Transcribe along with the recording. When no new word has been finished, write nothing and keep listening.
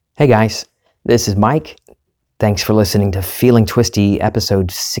Hey guys, this is Mike. Thanks for listening to Feeling Twisty, episode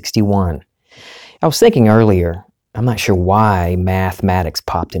 61. I was thinking earlier, I'm not sure why mathematics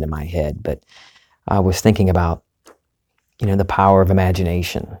popped into my head, but I was thinking about, the power of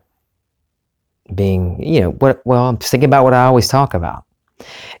imagination being, I'm thinking about what I always talk about.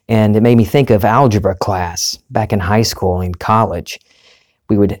 And it made me think of algebra class back in high school and college.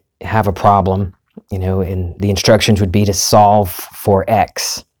 We would have a problem, and the instructions would be to solve for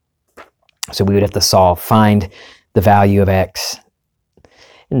X. So we would have to find the value of X.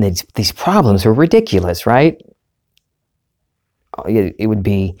 And these problems were ridiculous, right? It would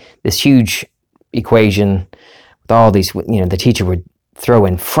be this huge equation with all these, the teacher would throw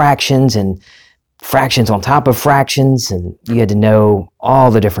in fractions and fractions on top of fractions, and you had to know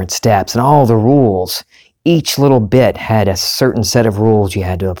all the different steps and all the rules. Each little bit had a certain set of rules you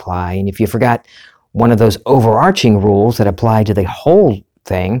had to apply. And if you forgot one of those overarching rules that applied to the whole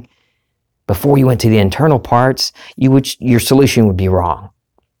thing, before you went to the internal parts, your solution would be wrong.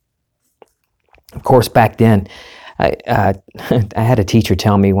 Of course, back then, I had a teacher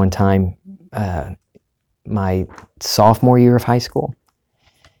tell me one time, my sophomore year of high school,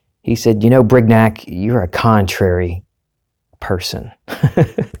 he said, Brignac, you're a contrary person.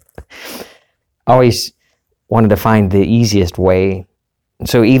 Always wanted to find the easiest way.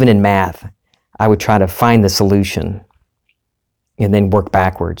 So even in math, I would try to find the solution and then work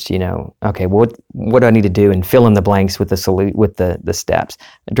backwards, okay, what do I need to do, and fill in the blanks with the steps.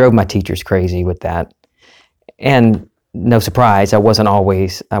 I drove my teachers crazy with that. And no surprise, I was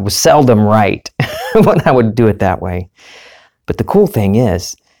seldom right when I would do it that way. But the cool thing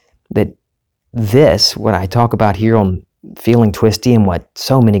is that what I talk about here on Feeling Twisty and what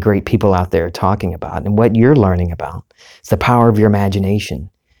so many great people out there are talking about and what you're learning about, it's the power of your imagination.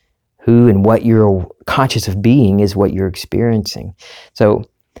 Who and what you're conscious of being is what you're experiencing. So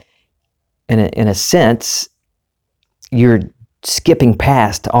in a sense, you're skipping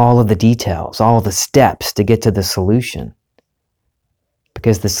past all of the details, all the steps to get to the solution.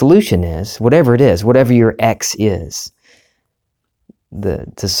 Because the solution is, whatever it is, whatever your X is,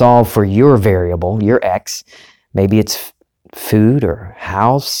 to solve for your variable, your X, maybe it's food or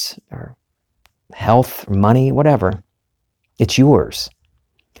house or health or money, whatever, it's yours.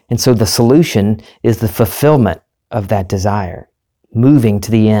 And so the solution is the fulfillment of that desire, moving to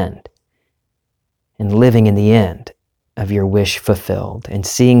the end and living in the end of your wish fulfilled and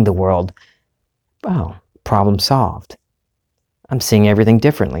seeing the world, problem solved. I'm seeing everything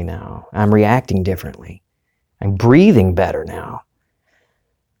differently now. I'm reacting differently. I'm breathing better now.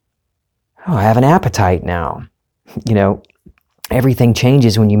 I have an appetite now. Everything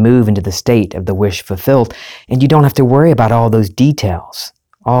changes when you move into the state of the wish fulfilled, and you don't have to worry about all those details.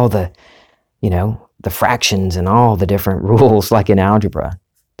 All the, the fractions and all the different rules like in algebra.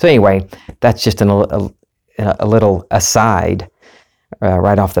 So anyway, that's just a little aside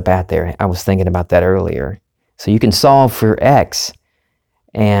right off the bat there. I was thinking about that earlier. So you can solve for X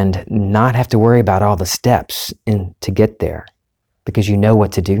and not have to worry about all the steps to get there because you know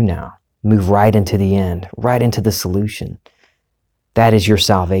what to do now. Move right into the end, right into the solution. That is your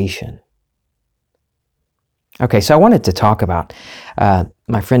salvation. Okay, so I wanted to talk about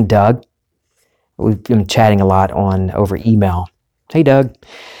my friend Doug. We've been chatting a lot over email. Hey, Doug.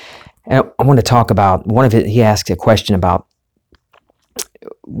 And I want to talk about he asked a question about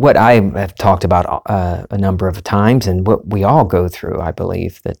what I have talked about a number of times and what we all go through. I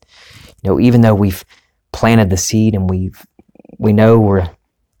believe that, even though we've planted the seed and we know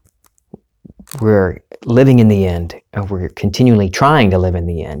we're living in the end, we're continually trying to live in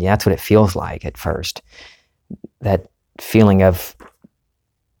the end. Yeah, that's what it feels like at first. That feeling of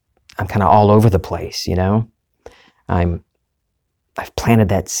I'm kind of all over the place, I've planted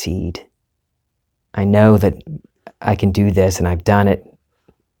that seed. I know that I can do this and I've done it.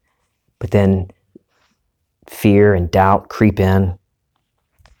 But then fear and doubt creep in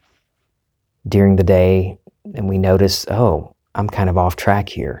during the day and we notice, I'm kind of off track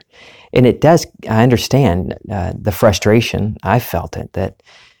here. And I understand the frustration. I felt it,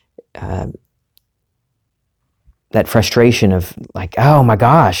 that frustration of like, oh my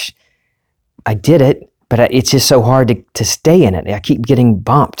gosh, I did it, but it's just so hard to stay in it. I keep getting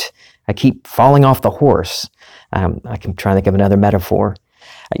bumped. I keep falling off the horse. I can try to think of another metaphor.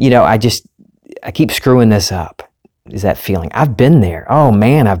 I keep screwing this up, is that feeling. I've been there. Oh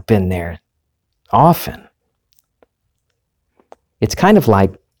man, I've been there often. It's kind of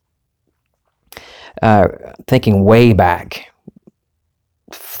like thinking way back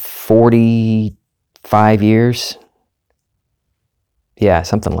 45 years. Yeah,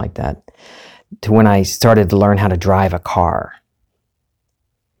 something like that. To when I started to learn how to drive a car.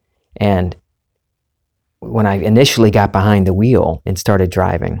 And when I initially got behind the wheel and started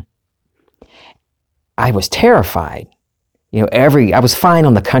driving, I was terrified. I was fine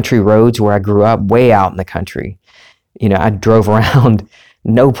on the country roads where I grew up, way out in the country. I drove around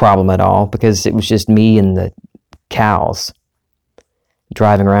no problem at all because it was just me and the cows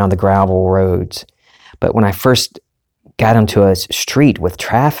driving around the gravel roads. But when I first got onto a street with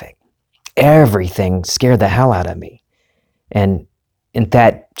traffic, everything scared the hell out of me. And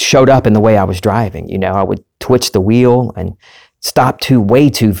that showed up in the way I was driving. I would twitch the wheel and stop way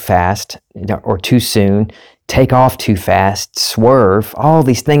too fast or too soon, take off too fast, swerve, all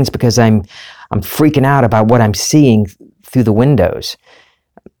these things because I'm freaking out about what I'm seeing through the windows.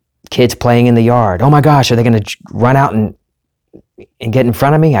 Kids playing in the yard. Oh my gosh, are they going to run out and get in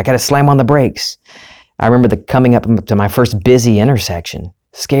front of me? I got to slam on the brakes. I remember coming up to my first busy intersection.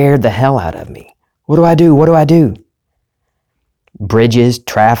 Scared the hell out of me. What do I do? What do I do? Bridges,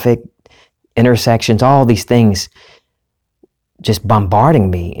 traffic, intersections, all these things just bombarding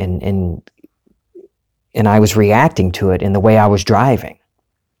me, and I was reacting to it in the way I was driving.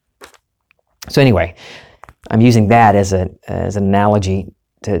 So anyway, I'm using that as an analogy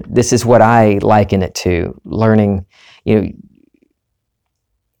to, this is what I liken it to, learning. You're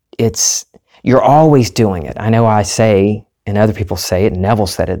always doing it. I know I say, and other people say it, and Neville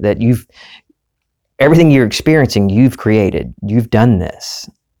said it, that everything you're experiencing, you've created. You've done this.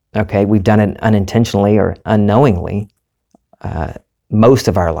 Okay, we've done it unintentionally or unknowingly most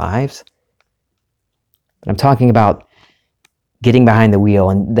of our lives. But I'm talking about getting behind the wheel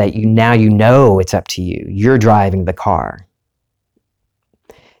and that it's up to you. You're driving the car.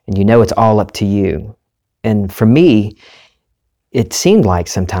 And it's all up to you. And for me, it seemed like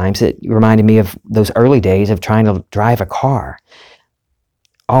sometimes it reminded me of those early days of trying to drive a car.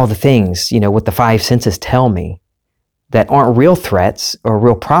 All the things, what the five senses tell me that aren't real threats or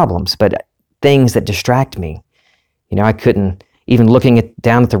real problems, but things that distract me. I couldn't, even looking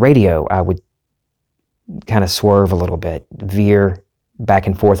down at the radio, I would kind of swerve a little bit, veer back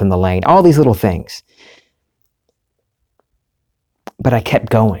and forth in the lane, all these little things. But I kept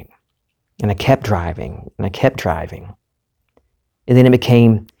going, and I kept driving, and I kept driving. And then it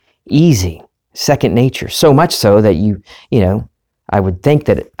became easy, second nature, so much so that I would think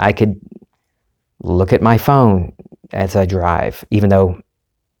that I could look at my phone as I drive, even though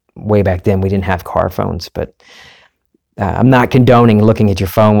way back then we didn't have car phones. But I'm not condoning looking at your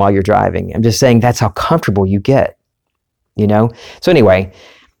phone while you're driving. I'm just saying that's how comfortable you get, So anyway,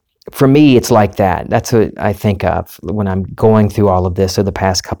 for me, it's like that. That's what I think of when I'm going through all of this over the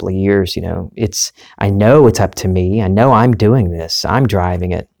past couple of years. I know it's up to me. I know I'm doing this. I'm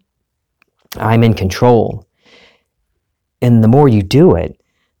driving it. I'm in control. And the more you do it,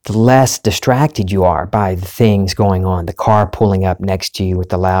 the less distracted you are by the things going on, the car pulling up next to you with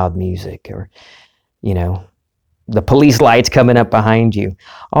the loud music, or, the police lights coming up behind you.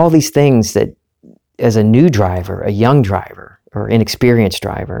 All these things that, as a new driver, a young driver, or inexperienced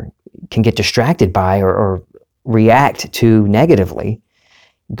driver, can get distracted by or react to negatively,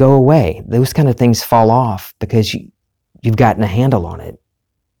 go away. Those kind of things fall off because you've gotten a handle on it.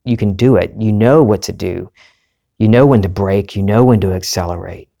 You can do it. You know what to do. You know when to brake. You know when to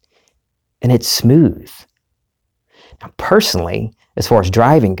accelerate. And it's smooth. Now, personally, as far as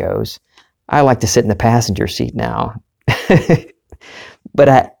driving goes, I like to sit in the passenger seat now. But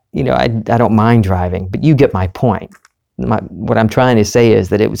I don't mind driving, but you get my point. What I'm trying to say is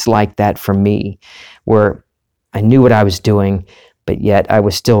that it was like that for me, where I knew what I was doing, but yet I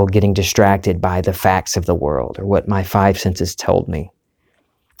was still getting distracted by the facts of the world, or what my five senses told me,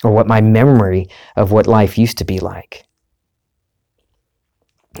 or what my memory of what life used to be like.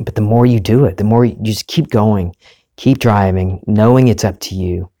 But the more you do it, the more you just keep going, keep driving, knowing it's up to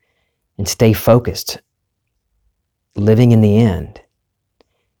you, and stay focused, living in the end.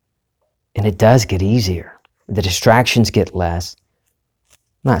 And it does get easier. The distractions get less.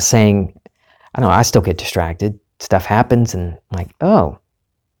 I'm not saying, I still get distracted. Stuff happens and I'm like, oh,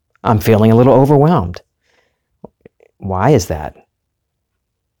 I'm feeling a little overwhelmed. Why is that?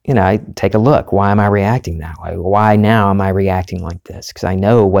 I take a look. Why am I reacting that way? Why now am I reacting like this? Because I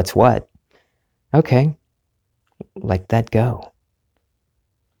know what's what. Okay, let that go.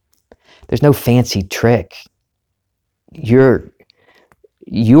 There's no fancy trick. You're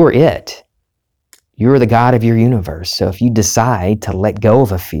it. You're the God of your universe. So if you decide to let go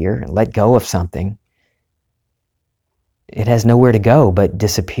of a fear and let go of something, it has nowhere to go but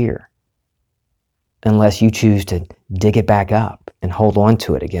disappear. Unless you choose to dig it back up and hold on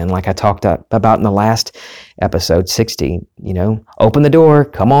to it again, like I talked about in the last episode, 60. Open the door,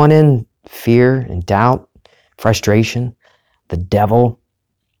 come on in. Fear and doubt, frustration, the devil,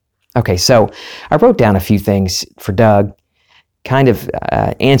 Okay, so I wrote down a few things for Doug, kind of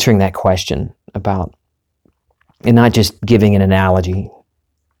answering that question about, and not just giving an analogy,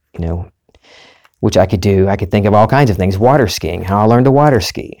 which I could do. I could think of all kinds of things. Water skiing, how I learned to water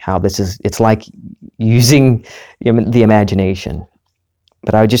ski, how it's like using the imagination.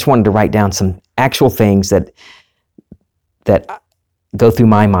 But I just wanted to write down some actual things that go through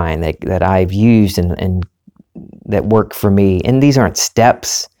my mind that I've used and that work for me. And these aren't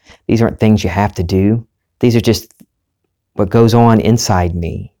steps. These aren't things you have to do. These are just what goes on inside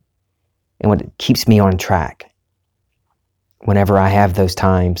me and what keeps me on track whenever I have those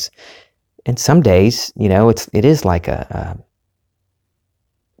times. And some days, it is like a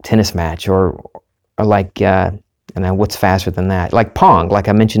tennis match or like, what's faster than that? Like Pong, like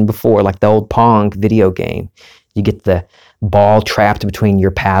I mentioned before, like the old Pong video game. You get the ball trapped between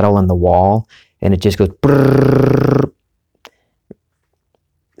your paddle and the wall, and it just goes brrrr.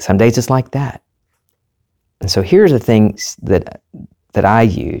 Some days it's like that. And so here's the things that I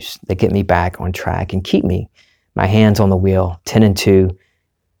use that get me back on track and keep my hands on the wheel, 10 and 2,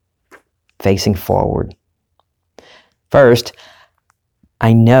 facing forward. First,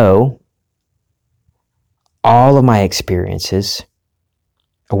 I know all of my experiences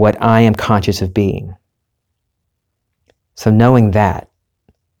are what I am conscious of being. So knowing that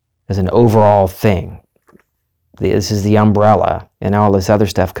as an overall thing, this is the umbrella, and all this other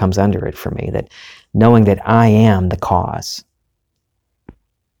stuff comes under it for me, that knowing that I am the cause.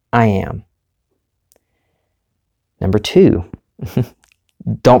 I am. Number 2,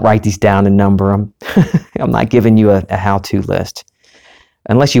 don't write these down and number them. I'm not giving you a how-to list.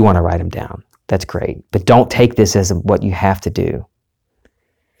 Unless you want to write them down. That's great. But don't take this as what you have to do.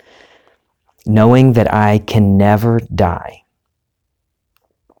 Knowing that I can never die.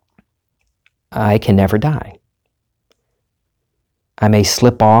 I can never die. I may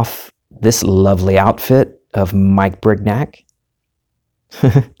slip off this lovely outfit of Mike Brignac,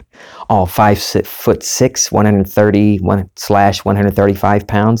 all 5'6", 135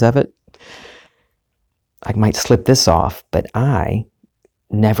 pounds of it. I might slip this off, but I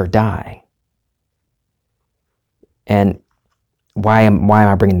never die. And why am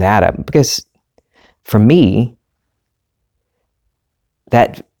I bringing that up? Because for me,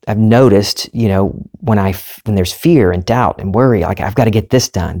 that I've noticed, when there's fear and doubt and worry, like I've got to get this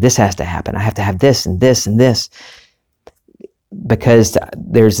done. This has to happen. I have to have this and this and this. Because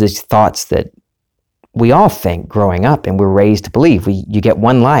there's these thoughts that we all think growing up and we're raised to believe. You get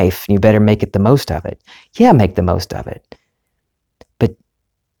one life and you better make it the most of it. Yeah, make the most of it. But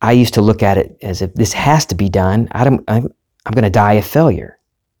I used to look at it as if this has to be done. I'm going to die a failure.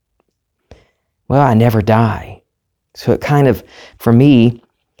 Well, I never die. So it kind of, for me,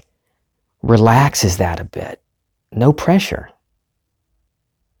 relaxes that a bit. No pressure.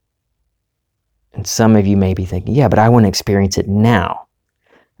 And some of you may be thinking, yeah, but I want to experience it now.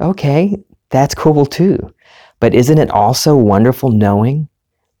 Okay, that's cool too. But isn't it also wonderful knowing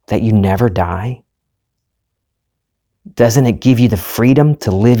that you never die? Doesn't it give you the freedom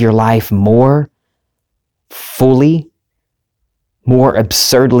to live your life more fully, more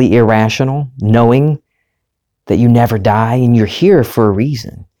absurdly irrational, knowing that you never die and you're here for a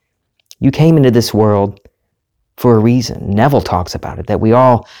reason? You came into this world for a reason. Neville talks about it, that we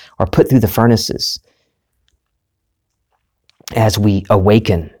all are put through the furnaces as we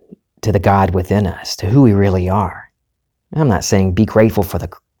awaken to the God within us, to who we really are. I'm not saying be grateful for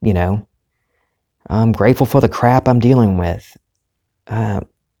I'm grateful for the crap I'm dealing with.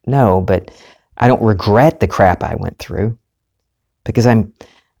 No, but I don't regret the crap I went through because I'm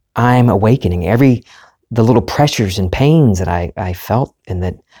awakening. The little pressures and pains that I felt and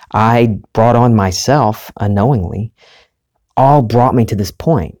that I brought on myself unknowingly all brought me to this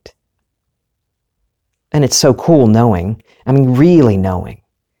point. And it's so cool really knowing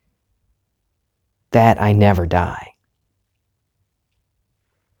that I never die.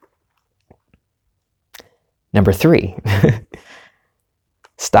 Number 3,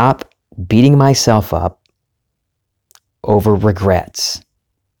 stop beating myself up over regrets.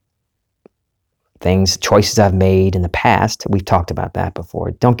 Choices I've made in the past, we've talked about that before.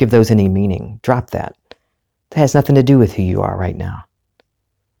 Don't give those any meaning. Drop that. That has nothing to do with who you are right now.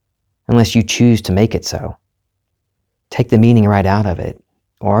 Unless you choose to make it so. Take the meaning right out of it.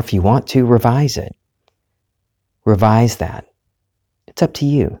 Or if you want to, revise it. Revise that. It's up to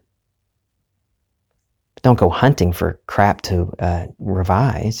you. Don't go hunting for crap to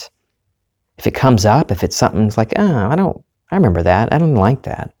revise. If it comes up, if it's something like, I remember that. I don't like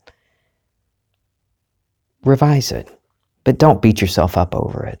that. Revise it, but don't beat yourself up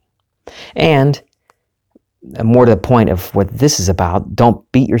over it. And more to the point of what this is about, don't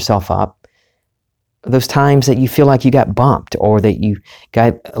beat yourself up. Those times that you feel like you got bumped or that you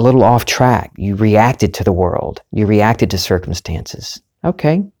got a little off track, you reacted to the world, you reacted to circumstances.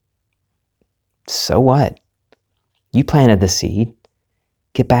 Okay, so what? You planted the seed.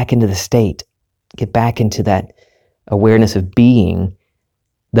 Get back into the state. Get back into that awareness of being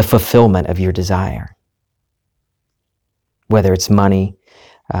the fulfillment of your desire. Whether it's money,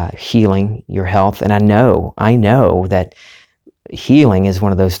 healing, your health. And I know that healing is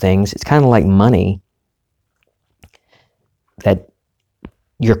one of those things. It's kind of like money that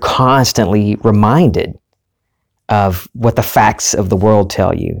you're constantly reminded of what the facts of the world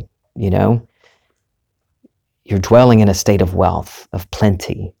tell you, you know? You're dwelling in a state of wealth, of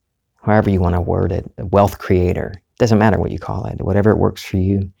plenty, however you want to word it, a wealth creator. Doesn't matter what you call it, whatever it works for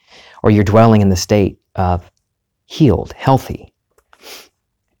you. Or you're dwelling in the state of healed, healthy.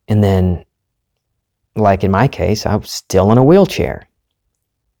 And then, like in my case, I was still in a wheelchair.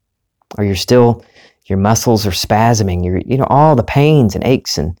 Or your muscles are spasming, all the pains and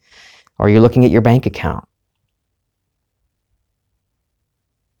aches, or you're looking at your bank account.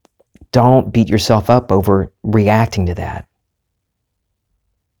 Don't beat yourself up over reacting to that.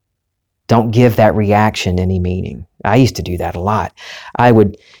 Don't give that reaction any meaning. I used to do that a lot. I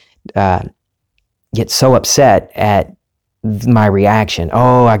would get so upset at my reaction.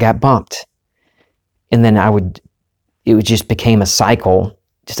 Oh, I got bumped. And then it just became a cycle,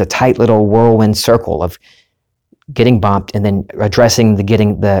 just a tight little whirlwind circle of getting bumped and then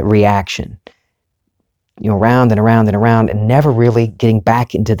getting the reaction. Round and around and around, and never really getting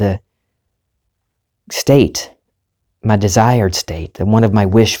back into the state, my desired state, the one of my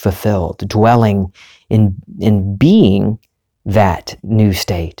wish fulfilled, dwelling in being that new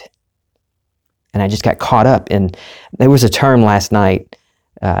state. And I just got caught up in, there was a term last night.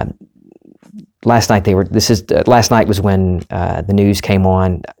 Last night was when the news came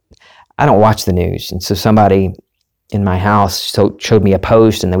on. I don't watch the news. And so somebody in my house showed me a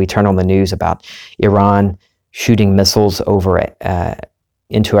post, and then we turned on the news about Iran shooting missiles over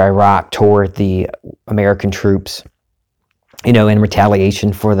into Iraq toward the American troops, in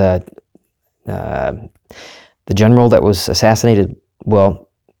retaliation for the general that was assassinated,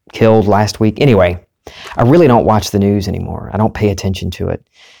 killed last week. Anyway, I really don't watch the news anymore. I don't pay attention to it.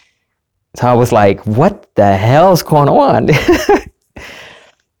 So I was like, what the hell is going on?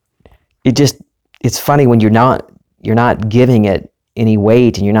 It's funny when you're not giving it any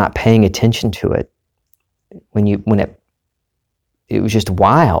weight and you're not paying attention to it. It was just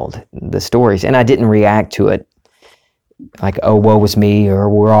wild, the stories. And I didn't react to it like, oh, woe was me, or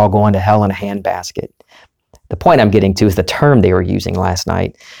we're all going to hell in a handbasket. The point I'm getting to is the term they were using last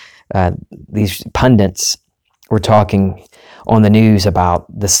night. These pundits were talking on the news about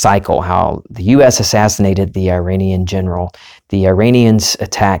the cycle, how the U.S. assassinated the Iranian general. The Iranians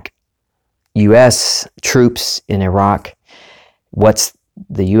attack U.S. troops in Iraq. What's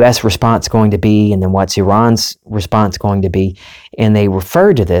the U.S. response going to be, and then what's Iran's response going to be? And they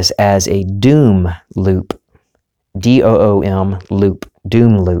referred to this as a doom loop, DOOM loop,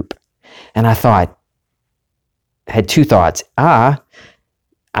 doom loop. And I had two thoughts. I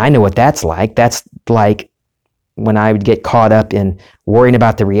know what that's like. That's like when I would get caught up in worrying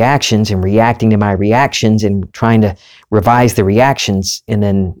about the reactions and reacting to my reactions and trying to revise the reactions and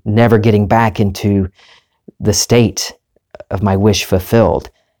then never getting back into the state of my wish fulfilled.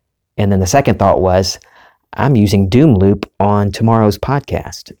 And then the second thought was, I'm using doom loop on tomorrow's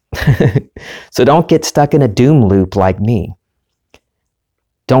podcast. So don't get stuck in a doom loop like me.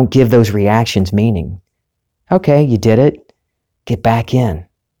 Don't give those reactions meaning. Okay, you did it. Get back in.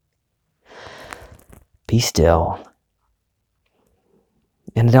 Be still.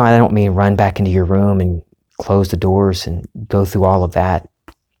 And no, I don't mean run back into your room and close the doors and go through all of that.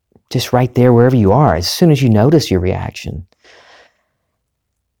 Just right there, wherever you are, as soon as you notice your reaction.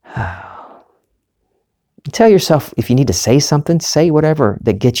 Tell yourself, if you need to say something, say whatever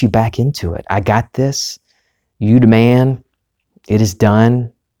that gets you back into it. I got this. You the man. It is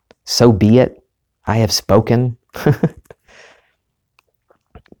done. So be it. I have spoken.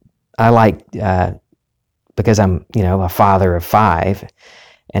 I like, because I'm, a father of 5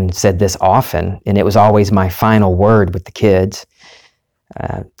 and said this often, and it was always my final word with the kids.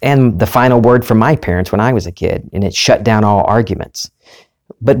 And the final word from my parents when I was a kid, and it shut down all arguments.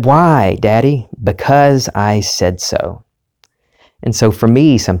 But why, Daddy? Because I said so. And so for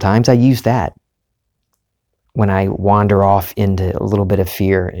me, sometimes I use that when I wander off into a little bit of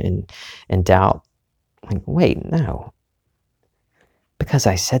fear and doubt. Like, wait, no. Because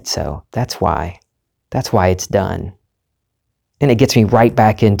I said so. That's why. That's why it's done. And it gets me right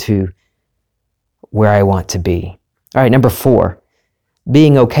back into where I want to be. All right, number 4,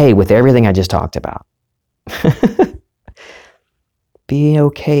 being okay with everything I just talked about. Being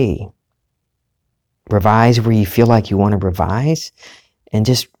okay. Revise where you feel like you want to revise and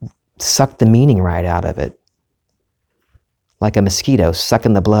just suck the meaning right out of it. Like a mosquito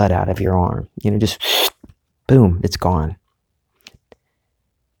sucking the blood out of your arm. Just boom, it's gone.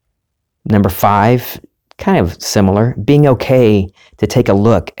 Number 5, kind of similar, being okay to take a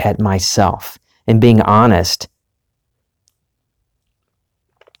look at myself and being honest.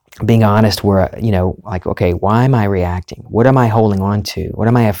 Being honest where, like, okay, why am I reacting? What am I holding on to? What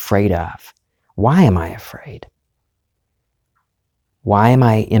am I afraid of? Why am I afraid? Why am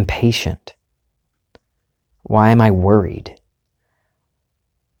I impatient? Why am I worried?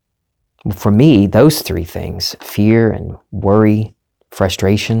 For me, those 3 things, fear and worry,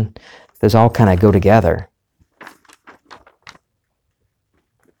 frustration, those all kind of go together.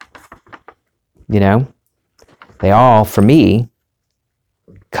 They all, for me,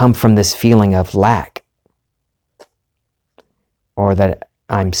 come from this feeling of lack, or that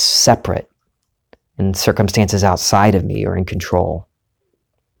I'm separate and circumstances outside of me are in control,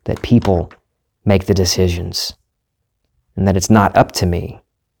 that people make the decisions, and that it's not up to me.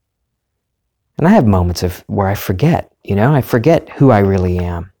 And I have moments where I forget, I forget who I really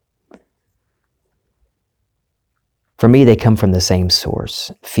am. For me, they come from the same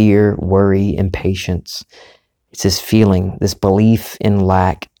source: fear, worry, impatience. It's this feeling, this belief in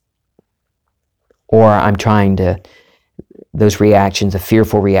lack. Or I'm trying to, those reactions, the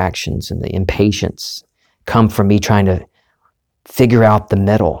fearful reactions and the impatience come from me trying to figure out the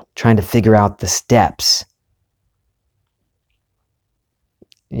middle, trying to figure out the steps.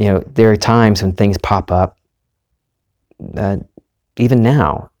 There are times when things pop up, even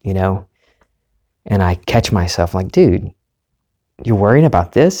now, and I catch myself like, dude, you're worrying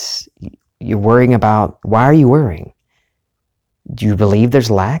about this? You're worrying about, why are you worrying? Do you believe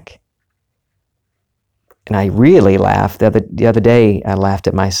there's lack? And I really laughed. The other day, I laughed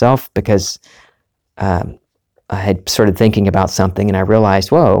at myself because I had started thinking about something and I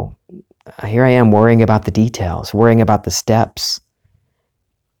realized, whoa, here I am worrying about the details, worrying about the steps,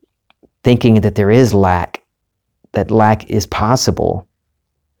 thinking that there is lack, that lack is possible.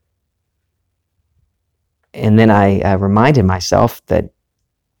 And then I reminded myself that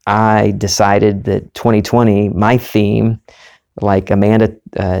I decided that 2020, my theme, like Amanda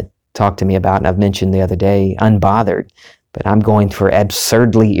talked to me about, and I've mentioned the other day, unbothered, but I'm going for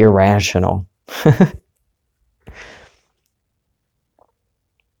absurdly irrational.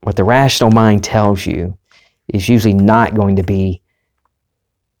 What the rational mind tells you is usually not going to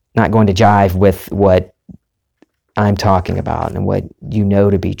jive with what I'm talking about and what you know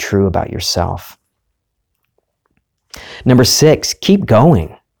to be true about yourself. Number 6, keep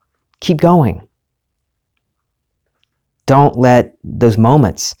going. Keep going. Don't let those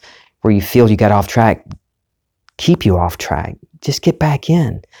moments where you feel you got off track keep you off track. Just get back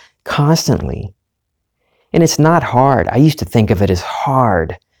in constantly. And it's not hard. I used to think of it as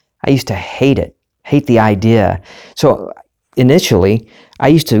hard. I used to hate it, hate the idea. So initially, I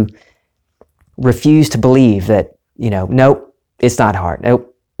used to refuse to believe that, nope, it's not hard.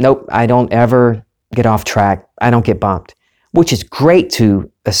 Nope, I don't ever get off track. I don't get bumped, which is great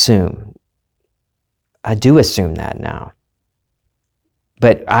to assume. I do assume that now.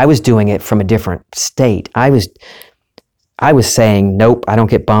 But I was doing it from a different state. I was saying, nope, I don't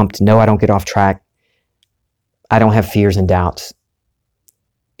get bumped. No, I don't get off track. I don't have fears and doubts.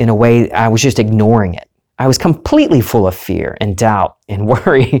 In a way, I was just ignoring it. I was completely full of fear and doubt and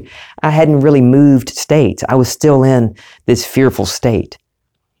worry. I hadn't really moved states. I was still in this fearful state.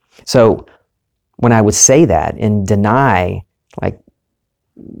 So when I would say that and deny, like,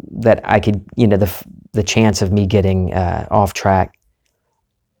 that I could, the chance of me getting off track,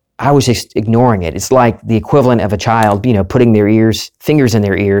 I was just ignoring it. It's like the equivalent of a child, putting their fingers in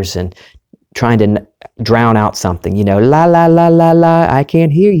their ears and trying to drown out something, la, la, la, la, la, I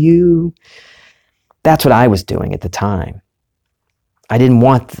can't hear you. That's what I was doing at the time. I didn't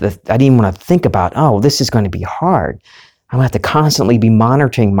want to think about, oh, this is going to be hard. I'm going to have to constantly be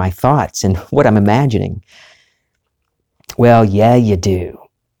monitoring my thoughts and what I'm imagining. Well, yeah, you do.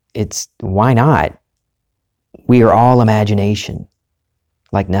 Why not? We are all imagination,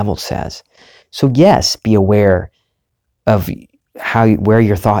 like Neville says. So yes, be aware of where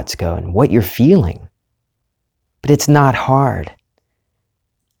your thoughts go and what you're feeling. But it's not hard.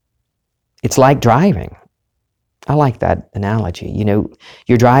 It's like driving. I like that analogy.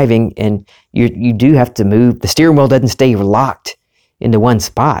 You're driving and you do have to move. The steering wheel doesn't stay locked into one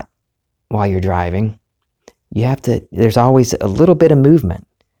spot while you're driving. There's always a little bit of movement.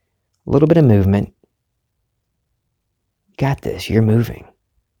 got this. You're moving.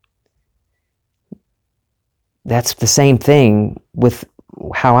 That's the same thing with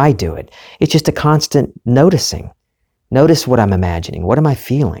how I do it. It's just a constant noticing. Notice what I'm imagining. What am I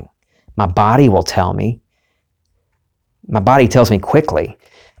feeling? My body will tell me. My body tells me quickly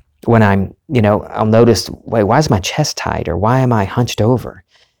when I'll notice, wait, why is my chest tight? Or why am I hunched over?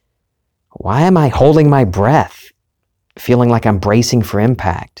 Why am I holding my breath, feeling like I'm bracing for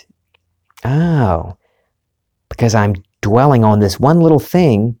impact? Oh, because I'm dwelling on this one little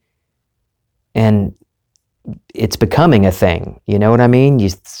thing and it's becoming a thing. You know what I mean? A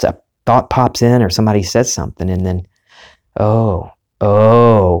thought pops in or somebody says something and then, oh,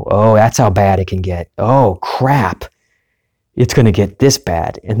 that's how bad it can get. Oh, crap. It's going to get this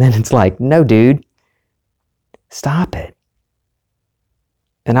bad. And then it's like, no, dude, stop it.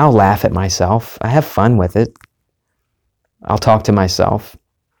 And I'll laugh at myself. I have fun with it. I'll talk to myself.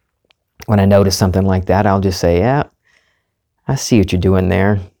 When I notice something like that, I'll just say, yeah, I see what you're doing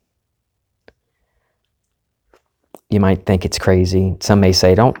there. You might think it's crazy. Some may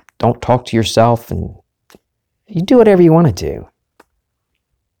say, don't talk to yourself, and you do whatever you want to do.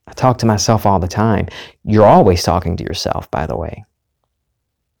 I talk to myself all the time. You're always talking to yourself, by the way.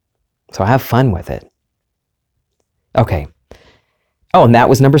 So have fun with it. Okay. Oh, and that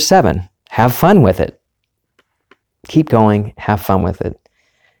was number 7. Have fun with it. Keep going. Have fun with it.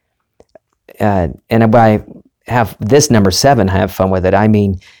 And if I have this number 7, have fun with it, I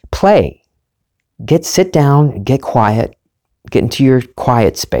mean play. Sit down, get quiet, get into your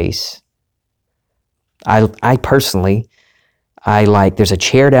quiet space. I personally, there's a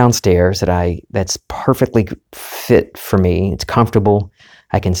chair downstairs that's perfectly fit for me. It's comfortable.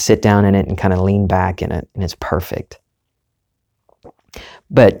 I can sit down in it and kind of lean back in it, and it's perfect.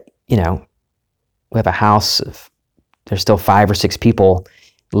 But, we have a house there's still 5 or 6 people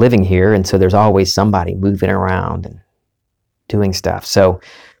living here, and so there's always somebody moving around and doing stuff. So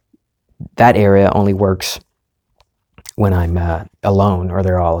that area only works when I'm alone or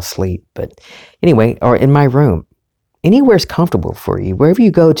they're all asleep. But anyway, or in my room, anywhere's comfortable for you. Wherever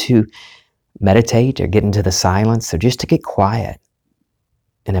you go to meditate or get into the silence or just to get quiet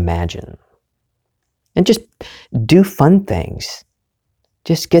and imagine. And just do fun things.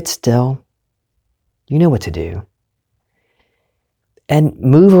 Just get still. You know what to do. And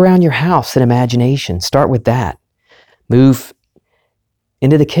move around your house in imagination. Start with that. Move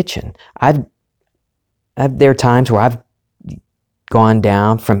into the kitchen. There are times where I've gone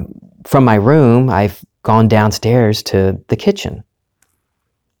down from my room, I've gone downstairs to the kitchen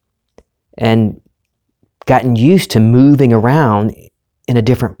and gotten used to moving around in a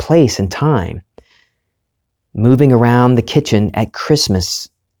different place and time. Moving around the kitchen at Christmas,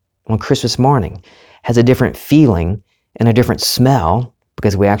 on Christmas morning, has a different feeling and a different smell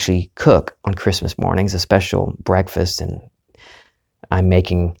because we actually cook on Christmas mornings, a special breakfast, and I'm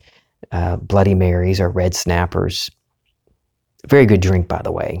making Bloody Marys or Red Snappers. Very good drink, by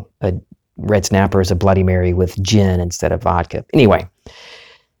the way. A Red Snapper is a Bloody Mary with gin instead of vodka. Anyway,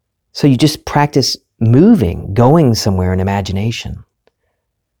 so you just practice moving, going somewhere in imagination.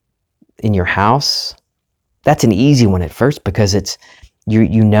 In your house, that's an easy one at first because it's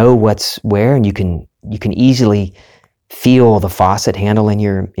you know what's where, and you can easily feel the faucet handle in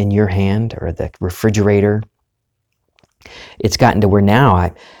your hand or the refrigerator. It's gotten to where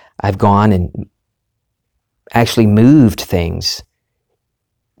now I've gone and actually moved things,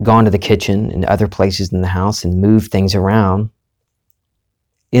 gone to the kitchen and other places in the house and moved things around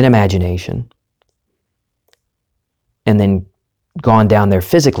in imagination, and then gone down there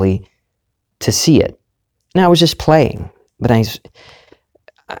physically to see it. And I was just playing, but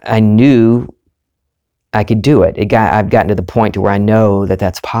I knew I could do it. I've gotten to the point to where I know that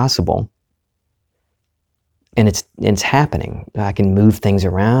that's possible. And it's happening. I can move things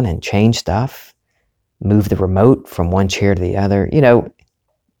around and change stuff, move the remote from one chair to the other.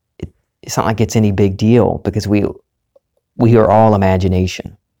 It's not like it's any big deal because we are all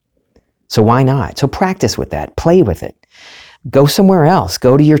imagination. So why not? So practice with that. Play with it. Go somewhere else.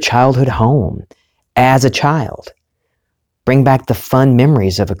 Go to your childhood home as a child. Bring back the fun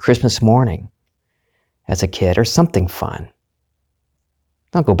memories of a Christmas morning as a kid or something fun.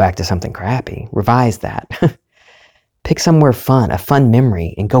 Don't go back to something crappy. Revise that. Pick somewhere fun, a fun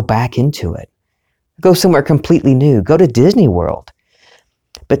memory, and go back into it. Go somewhere completely new. Go to Disney World.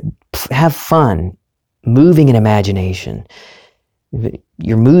 But have fun, moving in imagination.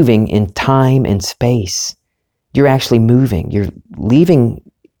 You're moving in time and space. You're actually moving. You're leaving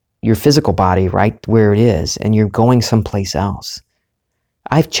your physical body right where it is, and you're going someplace else.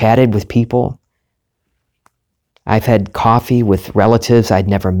 I've chatted with people. I've had coffee with relatives I'd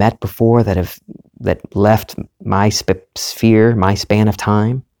never met before that have that left my sphere, my span of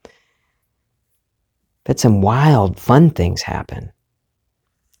time, that some wild, fun things happen.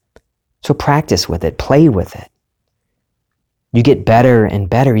 So practice with it, play with it. You get better and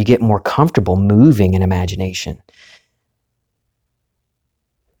better. You get more comfortable moving in imagination.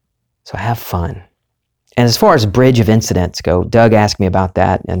 So have fun. And as far as bridge of incidents go, Doug asked me about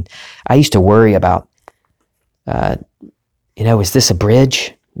that, and I used to worry about, is this a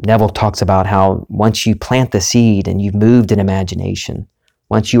bridge? Neville talks about how once you plant the seed and you've moved in imagination,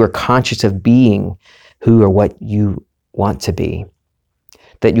 once you are conscious of being who or what you want to be,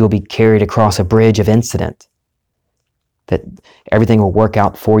 that you'll be carried across a bridge of incident, that everything will work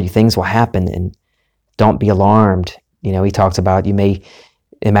out for you, things will happen, and don't be alarmed. He talks about you may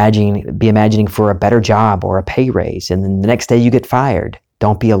be imagining for a better job or a pay raise, and then the next day you get fired.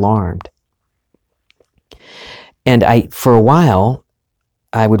 Don't be alarmed. And for a while,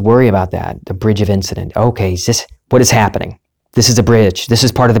 I would worry about that, the bridge of incident. Okay, what is happening? This is a bridge. This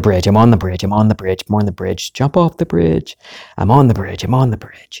is part of the bridge. I'm on the bridge. I'm on the bridge. I'm on the bridge. Jump off the bridge. I'm on the bridge. I'm on the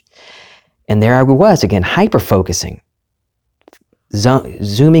bridge. And there I was again, hyper-focusing,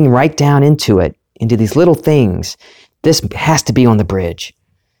 zooming right down into it, into these little things. This has to be on the bridge.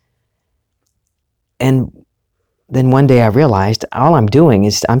 And then one day I realized all I'm doing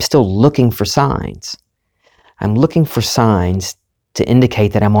is I'm still looking for signs. I'm looking for signs to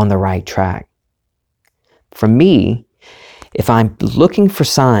indicate that I'm on the right track. For me, if I'm looking for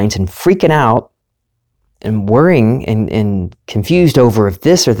signs and freaking out and worrying and confused over if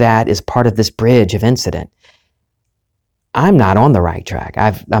this or that is part of this bridge of incident, I'm not on the right track.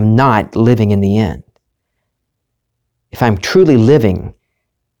 I'm not living in the end. If I'm truly living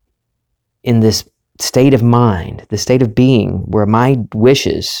in this state of mind, the state of being where my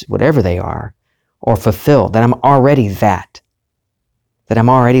wishes, whatever they are fulfilled, that I'm already that I'm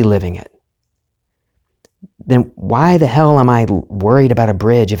already living it, then why the hell am I worried about a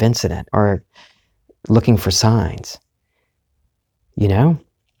bridge of incident or looking for signs?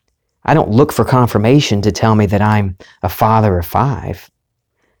 I don't look for confirmation to tell me that I'm a father of 5.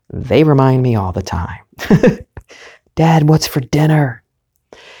 They remind me all the time. Dad, what's for dinner?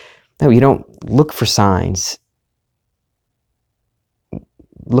 No, you don't look for signs.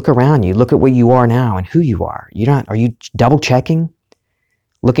 Look around you. Look at what you are now and who you are. Are you double checking?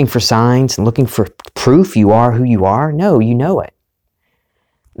 Looking for signs and looking for proof you are who you are? No, you know it.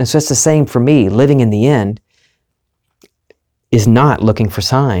 And so it's the same for me. Living in the end is not looking for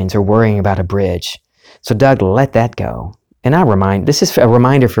signs or worrying about a bridge. So Doug, let that go. And this is a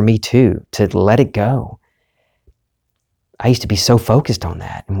reminder for me too, to let it go. I used to be so focused on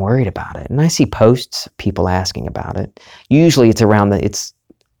that and worried about it. And I see posts, people asking about it. Usually it's around it's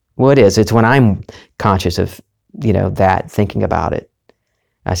when I'm conscious of, that, thinking about it.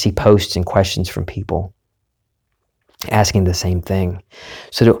 I see posts and questions from people asking the same thing.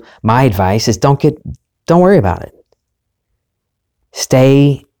 So my advice is don't worry about it.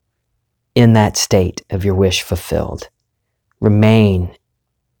 Stay in that state of your wish fulfilled. Remain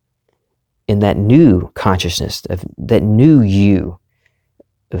in that new consciousness, of that new you,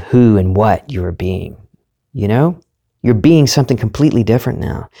 of who and what you are being. You're being something completely different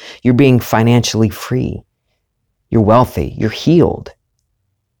now. You're being financially free. You're wealthy. You're healed.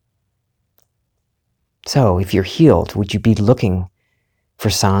 So if you're healed, would you be looking for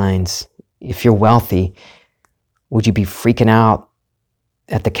signs? If you're wealthy, would you be freaking out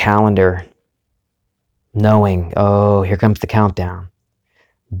at the calendar, knowing, oh, here comes the countdown.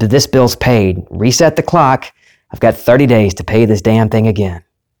 This bill's paid. Reset the clock. I've got 30 days to pay this damn thing again.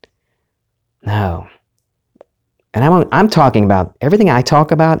 No. And I'm talking about, everything I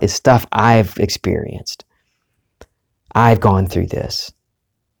talk about is stuff I've experienced. I've gone through this.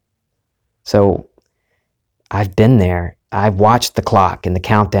 So I've been there. I've watched the clock and the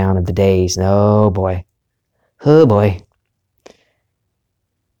countdown of the days. And oh boy.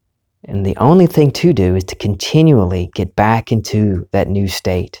 And the only thing to do is to continually get back into that new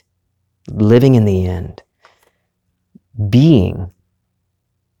state, living in the end, being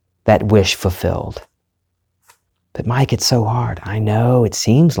that wish fulfilled. But Mike, it's so hard. I know it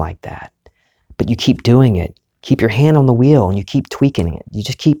seems like that, but you keep doing it. Keep your hand on the wheel and you keep tweaking it. You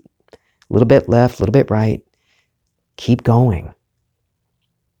just keep a little bit left, a little bit right. Keep going.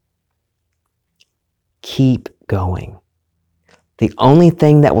 Keep going. The only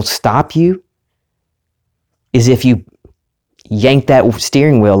thing that will stop you is if you yank that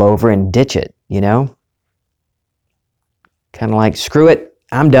steering wheel over and ditch it, Kind of like, screw it,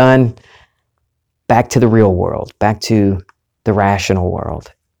 I'm done. Back to the real world, back to the rational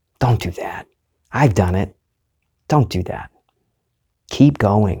world. Don't do that. I've done it. Don't do that. Keep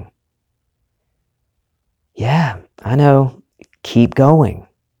going. Yeah, I know. Keep going.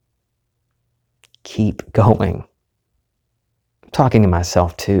 Keep going. I'm talking to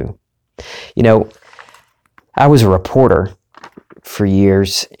myself too. You know, I was a reporter for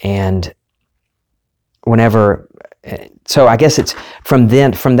years, and so I guess it's from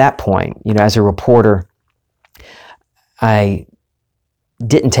that point, as a reporter, I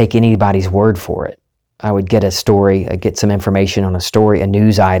didn't take anybody's word for it. I would get a story, get some information on a story, a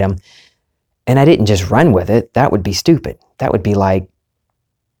news item, and I didn't just run with it. That would be stupid. That would be like,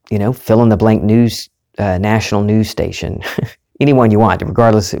 fill in the blank news, national news station, anyone you want,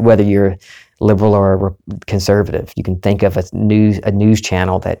 regardless whether you're liberal or conservative. You can think of a news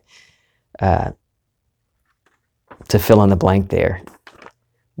channel that to fill in the blank there,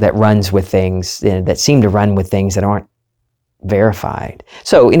 that runs with things, that seem to run with things that aren't verified.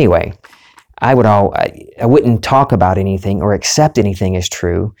 So anyway, I wouldn't talk about anything or accept anything as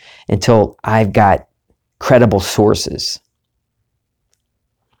true until I've got credible sources.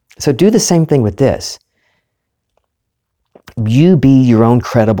 So do the same thing with this. You be your own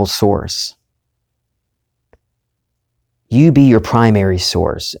credible source. You be your primary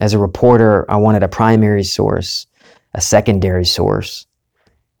source. As a reporter, I wanted a primary source, a secondary source,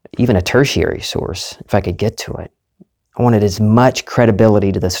 even a tertiary source, if I could get to it. I wanted as much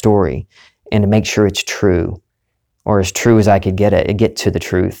credibility to the story and to make sure it's true, or as true as I could get to the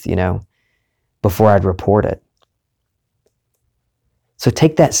truth, before I'd report it. So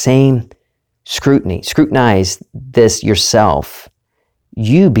take that same scrutinize this yourself.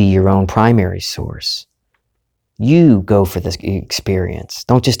 You be your own primary source. You go for this experience.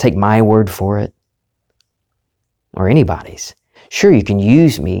 Don't just take my word for it or anybody's. Sure, you can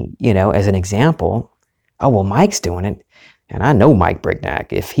use me, as an example. Oh, well, Mike's doing it, and I know Mike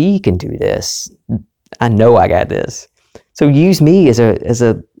Brignac. If he can do this, I know I got this. So use me as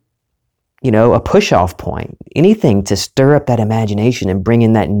a push-off point. Anything to stir up that imagination and bring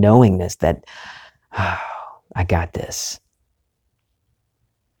in that knowingness that, I got this.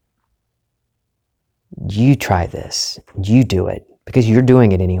 You try this. You do it, because you're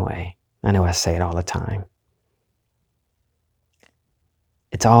doing it anyway. I know I say it all the time.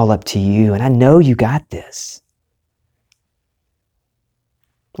 It's all up to you, and I know you got this.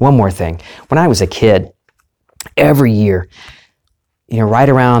 One more thing. When I was a kid, every year, right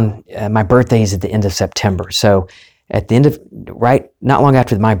around my birthday is at the end of September. So at the end of, not long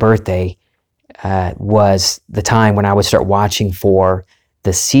after my birthday was the time when I would start watching for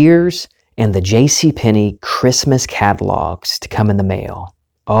the Sears and the JCPenney Christmas catalogs to come in the mail.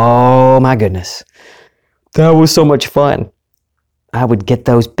 Oh my goodness. That was so much fun. I would get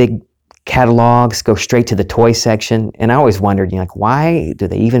those big catalogs, go straight to the toy section. And I always wondered, why do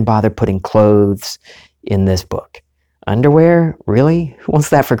they even bother putting clothes in this book? Underwear? Really? Who wants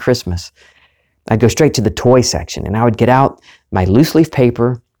that for Christmas? I'd go straight to the toy section, and I would get out my loose leaf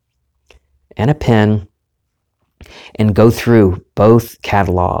paper and a pen and go through both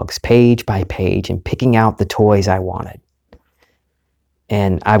catalogs page by page and picking out the toys I wanted.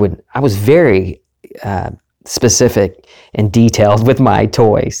 And I was very specific and detailed with my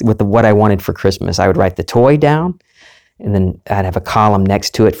toys, with what I wanted for Christmas. I would write the toy down, and then I'd have a column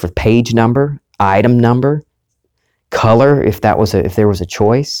next to it for page number, item number, color, if there was a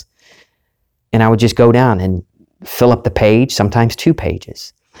choice. And I would just go down and fill up the page, sometimes 2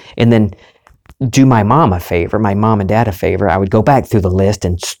 pages. And then do my mom and dad a favor. I would go back through the list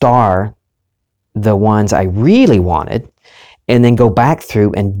and star the ones I really wanted, and then go back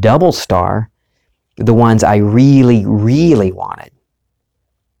through and double star the ones I really, really wanted.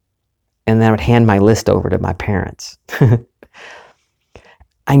 And then I would hand my list over to my parents.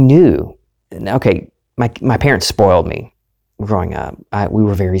 I knew, okay, my parents spoiled me growing up. We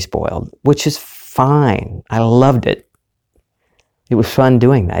were very spoiled, which is fine. I loved it. It was fun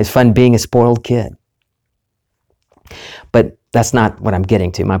doing that. It's fun being a spoiled kid. But that's not what I'm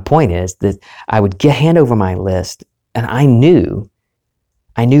getting to. My point is that I would hand over my list, and I knew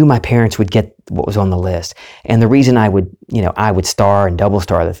my parents would get what was on the list. And the reason I would star and double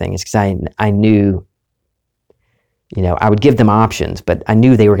star the thing is because I knew, I would give them options, but I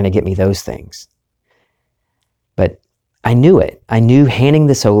knew they were going to get me those things. But I knew it. I knew handing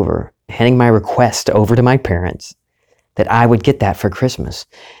my request over to my parents, that I would get that for Christmas.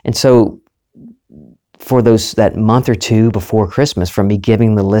 And so for that month or two before Christmas, from me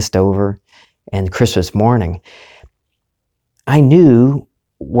giving the list over and Christmas morning, I knew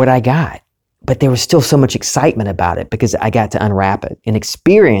what I got, but there was still so much excitement about it because I got to unwrap it and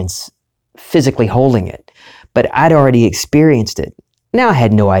experience physically holding it. But I'd already experienced it. Now, I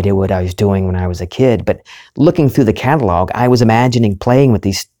had no idea what I was doing when I was a kid, but looking through the catalog, I was imagining playing with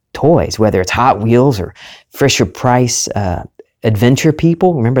these toys, whether it's Hot Wheels or Fisher-Price Adventure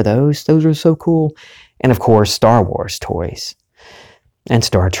People. Remember those? Those are so cool. And of course, Star Wars toys and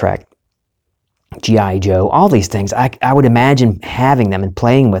Star Trek, G.I. Joe, all these things. I would imagine having them and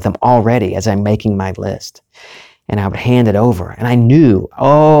playing with them already as I'm making my list. And I would hand it over. And I knew,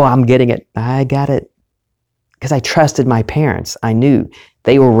 oh, I'm getting it. I got it. Because I trusted my parents. I knew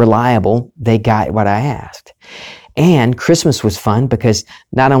they were reliable. They got what I asked. And Christmas was fun because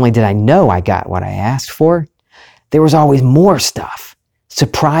not only did I know I got what I asked for, there was always more stuff.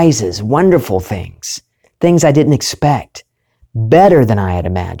 Surprises, wonderful things, things I didn't expect, better than I had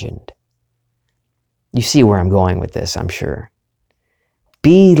imagined. You see where I'm going with this, I'm sure.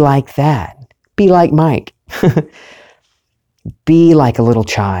 Be like that. Be like Mike. Be like a little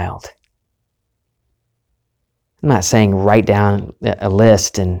child. I'm not saying write down a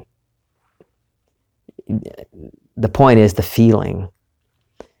list, and the point is the feeling.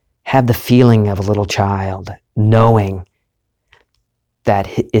 Have the feeling of a little child, knowing that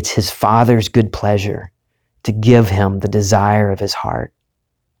it's his Father's good pleasure to give him the desire of his heart.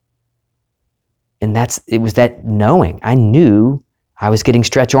 And it was that knowing. I knew I was getting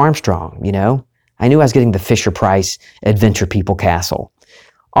Stretch Armstrong, you know? I knew I was getting the Fisher-Price Adventure People Castle.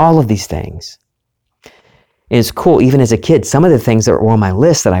 All of these things. And it's cool, even as a kid, some of the things that were on my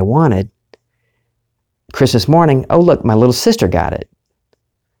list that I wanted, Christmas morning, oh look, my little sister got it.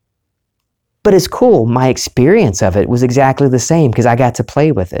 But it's cool, my experience of it was exactly the same because I got to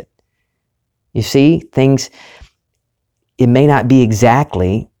play with it. You see, things, it may not be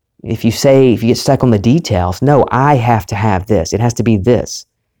exactly, if you get stuck on the details, no, I have to have this, it has to be this.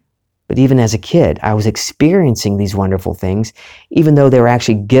 But even as a kid, I was experiencing these wonderful things, even though they were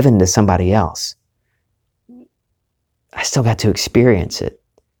actually given to somebody else. I still got to experience it.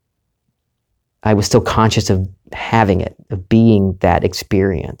 I was still conscious of having it, of being that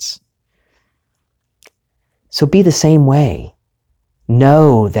experience. So be the same way.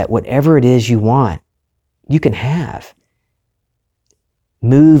 Know that whatever it is you want, you can have.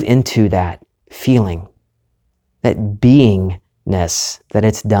 Move into that feeling, that beingness, that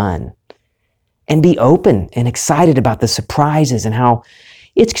it's done. And be open and excited about the surprises and how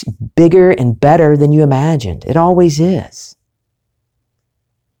it's bigger and better than you imagined. It always is.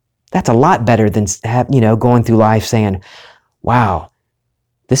 That's a lot better than going through life saying, wow,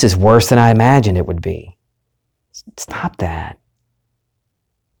 this is worse than I imagined it would be. Stop that.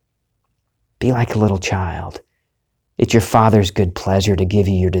 Be like a little child. It's your Father's good pleasure to give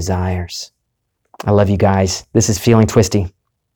you your desires. I love you guys. This is Feeling Twisty.